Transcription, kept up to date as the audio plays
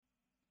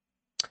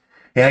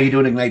Hey, how you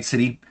doing, Ignite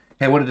City?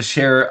 Hey, I wanted to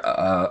share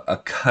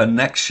a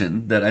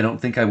connection that I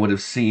don't think I would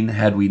have seen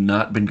had we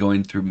not been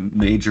going through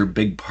major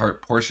big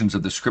portions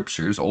of the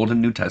scriptures, Old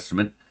and New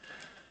Testament,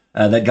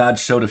 that God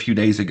showed a few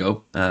days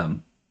ago. Out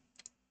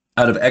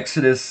of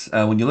Exodus,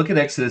 when you look at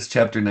Exodus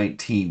chapter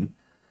 19,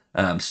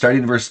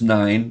 starting in verse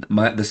 9,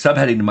 the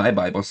subheading in my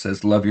Bible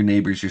says, "Love your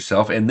neighbors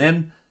yourself," and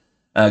then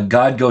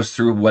God goes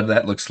through what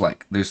that looks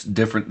like. There's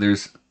different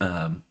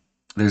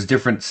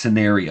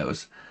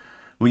scenarios.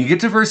 When you get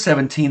to verse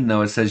 17,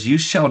 though, it says, "You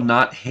shall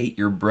not hate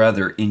your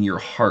brother in your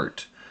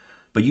heart,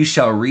 but you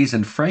shall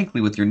reason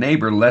frankly with your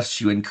neighbor, lest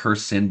you incur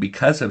sin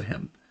because of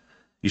him.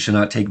 You shall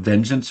not take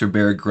vengeance or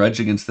bear a grudge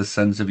against the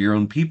sons of your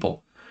own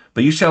people,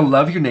 but you shall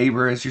love your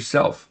neighbor as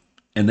yourself."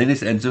 And then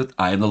it ends with,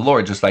 "I am the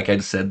Lord," just like I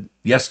said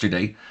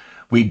yesterday.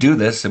 We do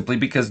this simply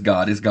because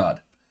God is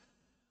God.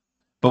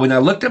 But when I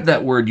looked up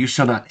that word, "you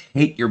shall not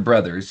hate your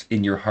brothers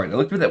in your heart," I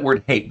looked up that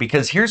word "hate"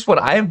 because here's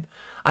what I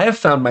have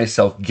found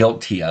myself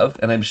guilty of,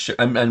 and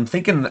I'm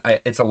thinking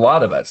it's a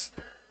lot of us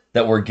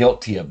that we're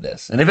guilty of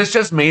this. And if it's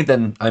just me,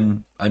 then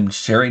I'm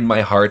sharing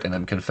my heart and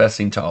I'm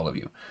confessing to all of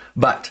you.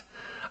 But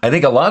I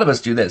think a lot of us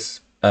do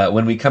this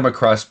when we come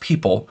across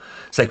people.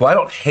 It's like, well, I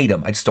don't hate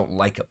them, I just don't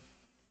like them.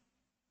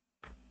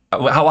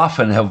 How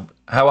often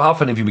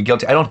have you been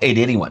guilty? I don't hate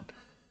anyone,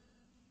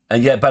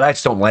 and yet, but I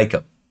just don't like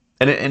them.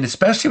 And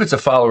especially if it's a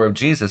follower of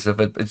Jesus, if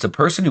it's a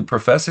person who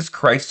professes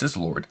Christ as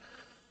Lord,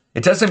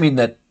 it doesn't mean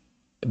that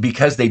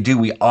because they do,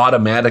 we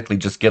automatically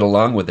just get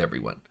along with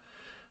everyone.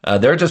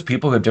 There are just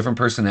people who have different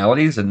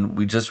personalities, and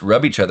we just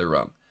rub each other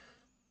wrong.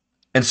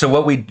 And so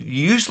what we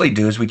usually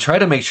do is we try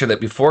to make sure that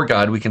before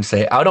God we can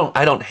say, I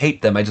don't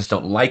hate them, I just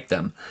don't like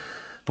them.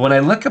 But when I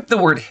look up the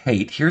word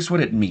hate, here's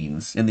what it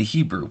means in the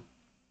Hebrew: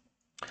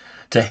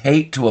 to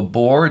hate, to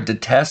abhor,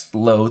 detest,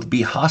 loathe,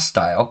 be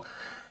hostile,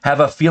 have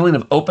a feeling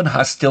of open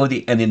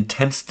hostility and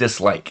intense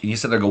dislike. And you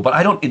sit there and go, but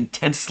I don't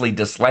intensely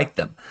dislike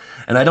them,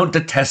 and I don't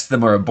detest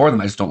them or abhor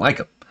them, I just don't like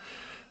them.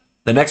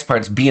 The next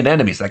part is be an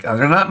enemy. It's like,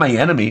 they're not my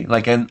enemy.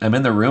 Like, I'm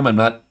in the room, I'm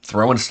not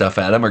throwing stuff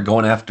at them or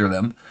going after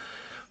them.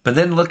 But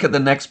then look at the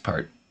next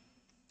part: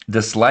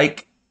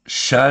 dislike,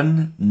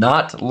 shun,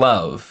 not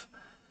love,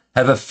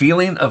 have a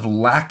feeling of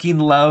lacking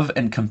love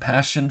and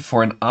compassion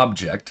for an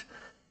object,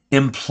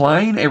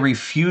 implying a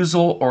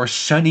refusal or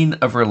shunning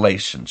of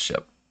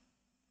relationship.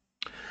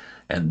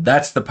 And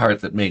that's the part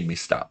that made me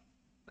stop.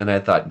 And I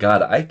thought,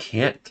 God, I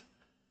can't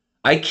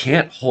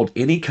hold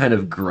any kind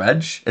of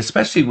grudge,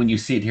 especially when you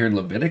see it here in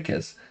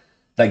Leviticus.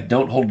 Like,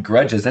 don't hold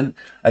grudges. And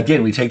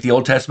again, we take the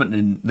Old Testament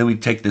and then we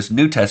take this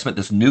New Testament,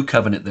 this new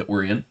covenant that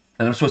we're in.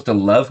 And I'm supposed to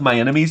love my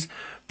enemies,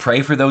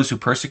 pray for those who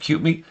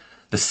persecute me.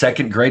 The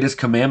second greatest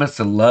commandment is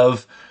to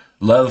love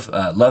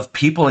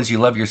people as you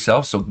love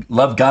yourself. So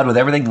love God with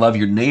everything. Love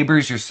your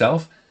neighbors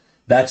yourself.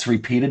 That's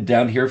repeated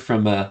down here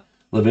from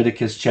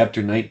Leviticus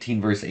chapter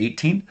 19, verse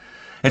 18.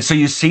 And so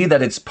you see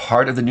that it's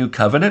part of the new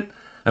covenant.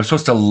 I'm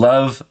supposed to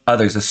love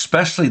others,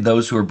 especially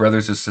those who are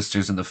brothers and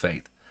sisters in the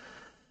faith.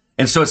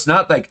 And so it's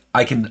not like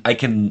I can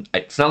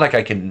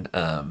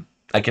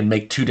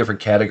make two different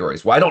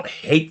categories. Well, I don't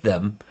hate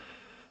them.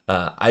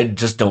 I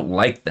just don't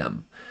like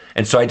them.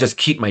 And so I just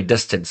keep my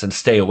distance and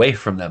stay away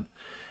from them.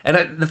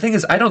 And the thing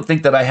is, I don't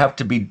think that I have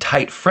to be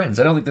tight friends.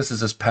 I don't think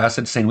this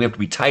passage saying we have to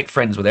be tight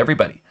friends with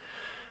everybody.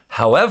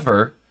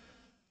 However,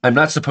 I'm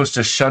not supposed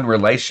to shun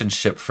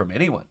relationship from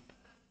anyone.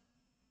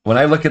 When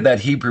I look at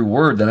that Hebrew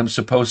word, that I'm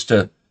supposed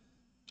to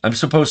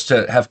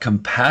have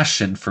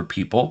compassion for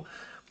people,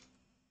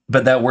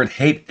 but that word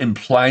hate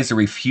implies a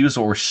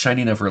refusal or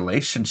shunning of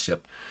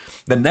relationship.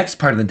 The next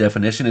part of the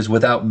definition is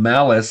without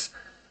malice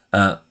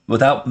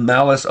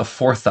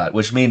aforethought,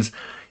 which means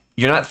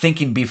you're not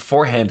thinking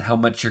beforehand how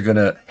much you're going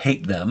to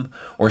hate them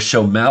or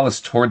show malice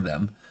toward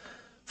them.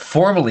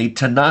 Formally,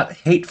 to not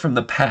hate from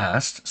the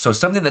past. So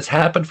something that's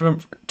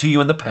happened to you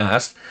in the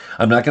past,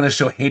 I'm not going to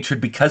show hatred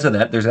because of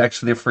that. There's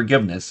actually a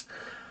forgiveness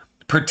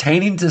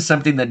pertaining to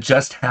something that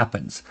just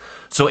happens.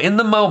 So in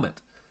the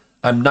moment,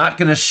 I'm not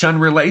going to shun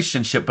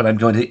relationship, but I'm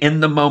going to, in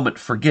the moment,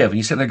 forgive. And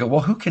you sit there and go,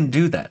 well, who can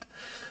do that?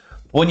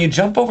 When you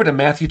jump over to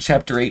Matthew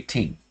chapter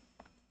 18,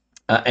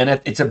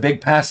 and it's a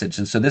big passage.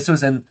 And so this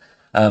was in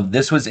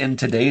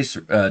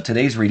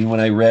today's reading when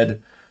I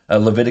read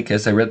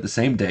Leviticus. I read it the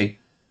same day.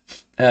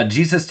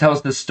 Jesus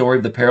tells the story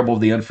of the parable of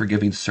the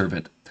unforgiving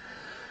servant.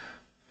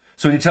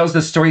 So when he tells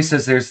this story, he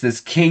says there's this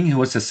king who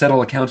wants to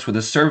settle accounts with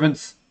his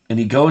servants, and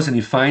he goes and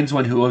he finds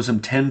one who owes him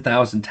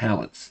 10,000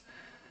 talents.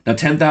 Now,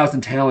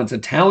 10,000 talents, a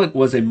talent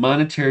was a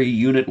monetary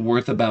unit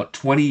worth about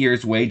 20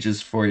 years'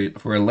 wages for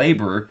a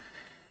laborer.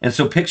 And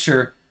so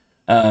picture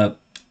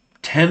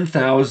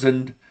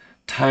 10,000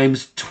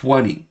 times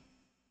 20,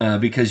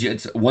 because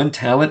it's one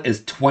talent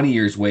is 20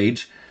 years'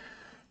 wage.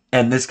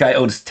 And this guy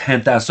owes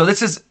 10,000. So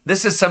this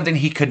is something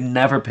he could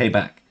never pay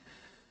back.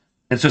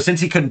 And so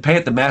since he couldn't pay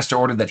it, the master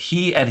ordered that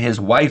he and his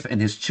wife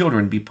and his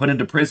children be put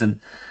into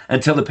prison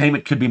until the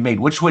payment could be made,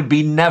 which would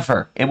be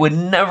never. It would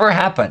never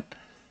happen.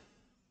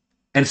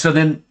 And so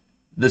then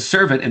the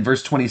servant in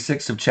verse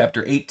 26 of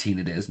chapter 18,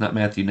 it is, not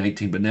Matthew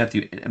 19, but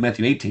Matthew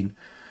 18,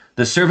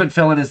 The servant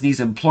fell on his knees,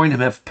 imploring him,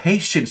 have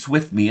patience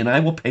with me, and I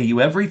will pay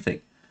you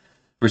everything.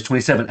 Verse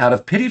 27, out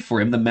of pity for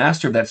him, the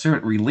master of that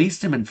servant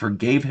released him and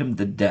forgave him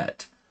the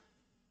debt.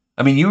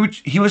 I mean,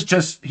 he was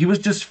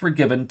just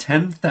forgiven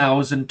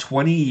 10,000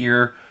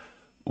 20-year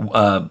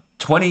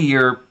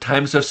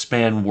times of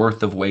span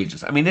worth of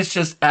wages. I mean, it's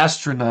just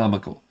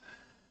astronomical.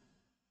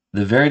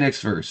 The very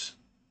next verse.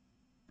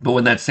 But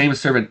when that same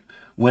servant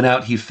went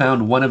out, he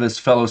found one of his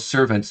fellow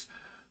servants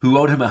who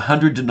owed him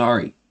 100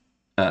 denarii.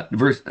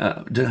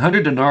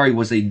 100 denarii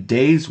was a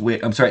day's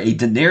wage. I'm sorry, a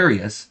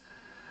denarius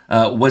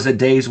was a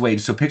day's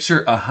wage. So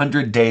picture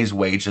 100 days'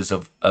 wages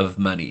of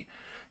money.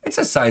 It's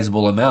a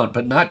sizable amount,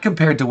 but not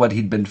compared to what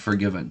he'd been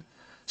forgiven.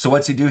 So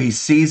what's he do? He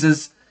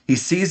seizes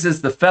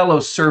the fellow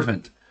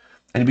servant,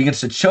 and he begins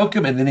to choke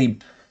him, and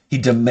then he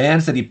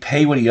demands that he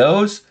pay what he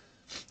owes.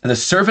 And the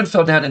servant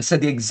fell down and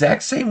said the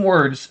exact same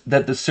words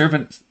that the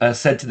servant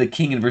said to the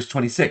king in verse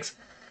 26.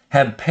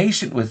 Have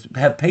patience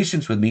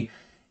with me,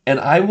 and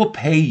I will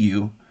pay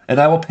you,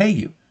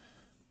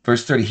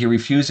 Verse 30, he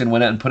refused and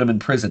went out and put him in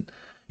prison.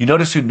 You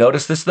notice who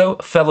noticed this, though?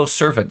 Fellow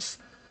servants.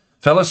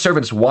 Fellow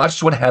servants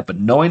watched what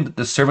happened, knowing that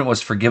the servant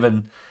was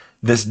forgiven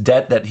this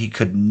debt that he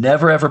could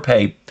never, ever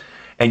pay,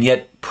 and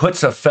yet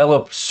puts a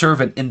fellow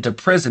servant into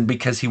prison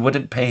because he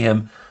wouldn't pay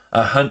him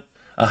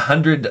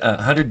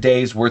 100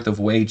 days worth of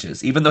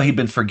wages, even though he'd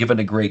been forgiven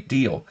a great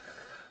deal.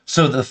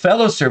 So the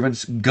fellow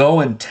servants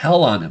go and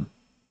tell on him.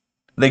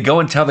 They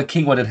go and tell the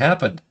king what had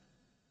happened.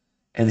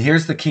 And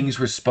here's the king's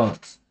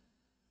response.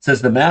 It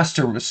says, the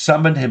master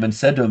summoned him and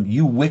said to him,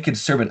 you wicked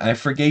servant, I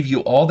forgave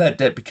you all that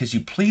debt because you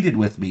pleaded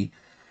with me,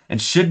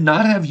 and should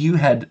not you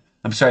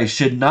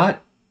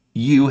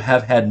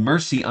have had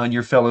mercy on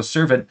your fellow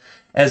servant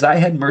as I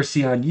had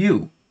mercy on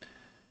you?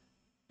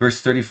 Verse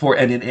 34,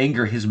 and in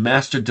anger his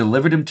master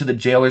delivered him to the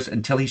jailers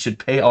until he should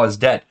pay all his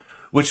debt,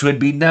 which would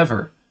be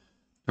never.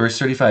 Verse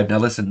 35, now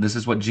listen, this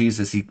is what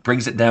Jesus, he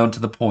brings it down to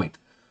the point.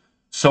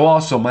 So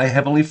also my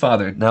heavenly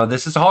Father, now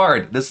this is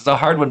hard. This is a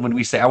hard one when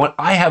we say,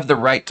 I have the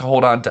right to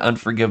hold on to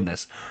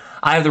unforgiveness.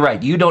 I have the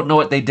right. You don't know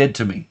what they did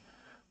to me.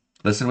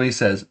 Listen to what he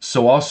says.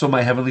 So also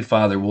my heavenly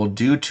Father will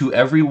do to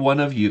every one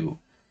of you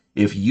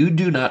if you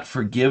do not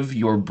forgive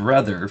your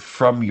brother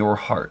from your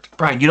heart.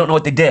 Brian, you don't know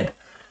what they did.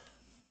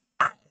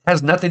 It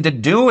has nothing to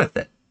do with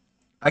it.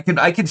 I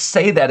can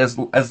say that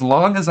as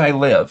long as I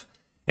live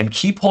and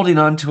keep holding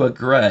on to a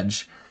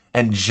grudge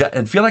and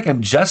feel like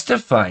I'm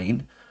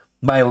justifying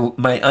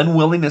my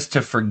unwillingness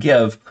to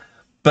forgive,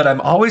 but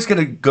I'm always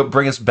going to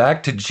bring us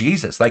back to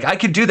Jesus. Like, I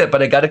could do that,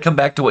 but I got to come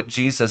back to what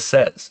Jesus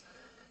says.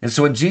 And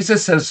so when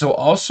Jesus says, so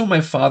also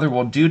my Father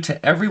will do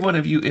to every one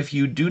of you if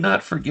you do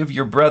not forgive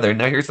your brother.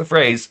 Now here's the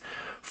phrase,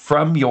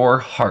 from your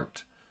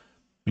heart.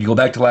 When you go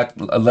back to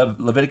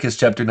Leviticus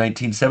chapter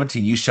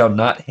 19:17, you shall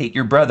not hate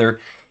your brother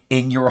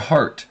in your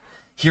heart.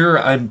 Here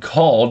I'm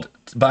called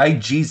by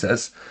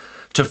Jesus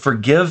to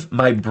forgive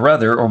my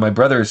brother or my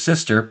brother or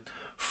sister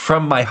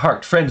from my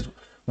heart. Friends,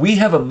 we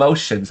have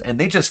emotions and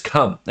they just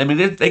come. I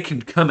mean, they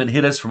can come and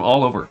hit us from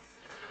all over.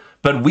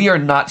 But we are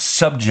not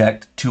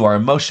subject to our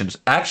emotions.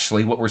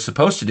 Actually, what we're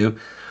supposed to do,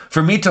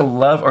 for me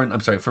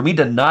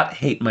to not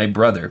hate my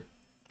brother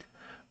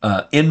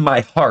in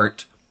my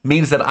heart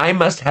means that I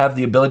must have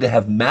the ability to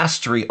have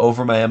mastery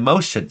over my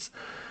emotions.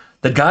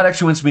 That God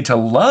actually wants me to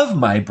love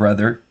my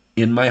brother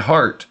in my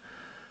heart.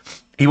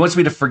 He wants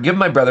me to forgive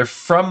my brother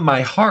from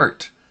my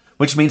heart,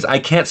 which means I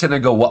can't sit there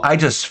and go, well, I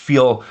just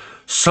feel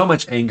so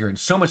much anger and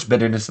so much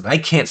bitterness and I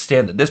can't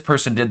stand that this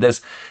person did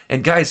this.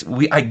 And guys,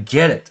 I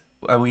get it.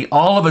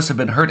 All of us have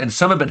been hurt, and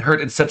some have been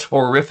hurt in such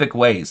horrific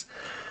ways.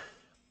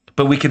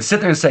 But we can sit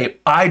there and say,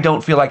 I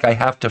don't feel like I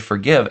have to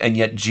forgive. And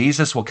yet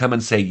Jesus will come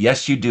and say,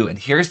 yes, you do. And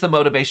here's the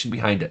motivation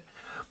behind it.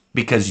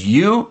 Because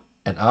you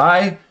and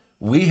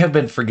we have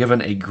been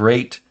forgiven a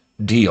great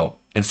deal.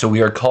 And so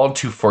we are called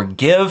to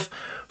forgive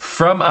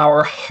from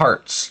our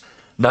hearts,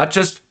 not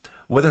just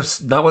with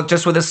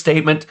a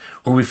statement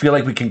where we feel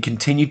like we can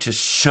continue to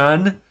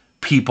shun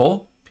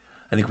people.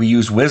 I think we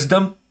use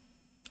wisdom.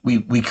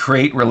 We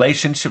create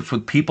relationships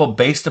with people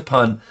based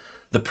upon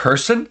the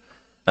person.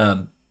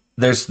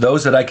 There's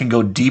those that I can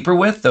go deeper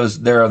with.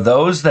 There are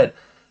those that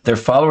they're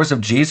followers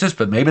of Jesus,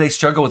 but maybe they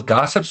struggle with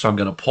gossip, so I'm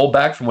going to pull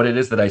back from what it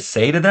is that I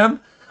say to them.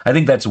 I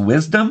think that's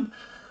wisdom.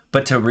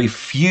 But to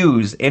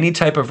refuse any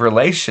type of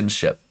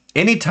relationship,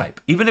 any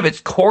type, even if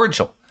it's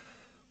cordial,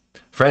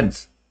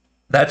 friends,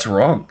 that's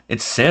wrong.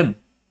 It's sin.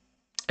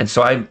 And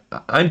so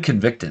I'm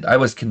convicted. I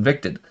was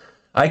convicted.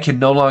 I can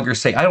no longer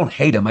say, I don't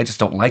hate him, I just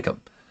don't like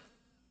him.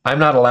 I'm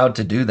not allowed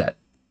to do that.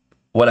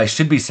 What I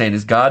should be saying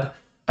is, God,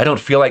 I don't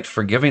feel like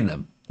forgiving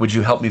them. Would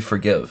you help me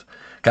forgive?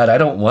 God, I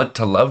don't want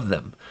to love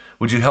them.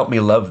 Would you help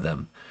me love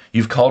them?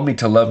 You've called me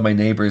to love my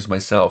neighbor as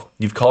myself.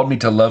 You've called me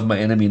to love my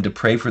enemy and to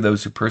pray for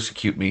those who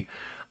persecute me.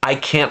 I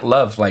can't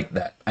love like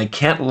that. I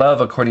can't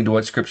love according to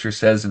what Scripture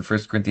says in 1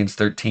 Corinthians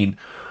 13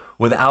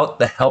 without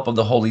the help of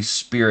the Holy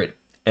Spirit.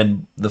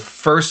 And the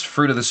first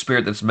fruit of the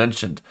Spirit that's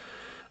mentioned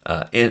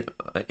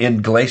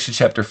in Galatians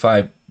chapter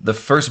 5, the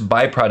first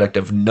byproduct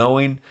of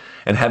knowing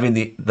and having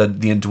the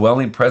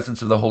indwelling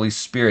presence of the Holy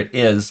Spirit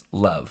is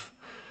love.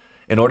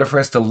 In order for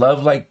us to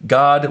love like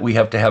God, we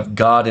have to have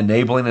God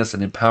enabling us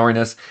and empowering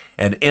us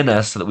and in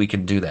us so that we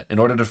can do that. In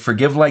order to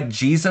forgive like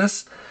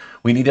Jesus,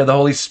 we need to have the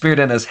Holy Spirit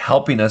in us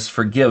helping us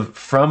forgive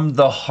from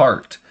the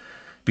heart,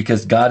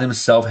 because God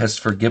himself has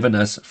forgiven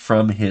us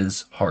from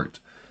his heart.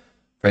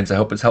 Friends, I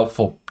hope it's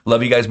helpful.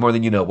 Love you guys more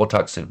than you know. We'll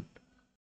talk soon.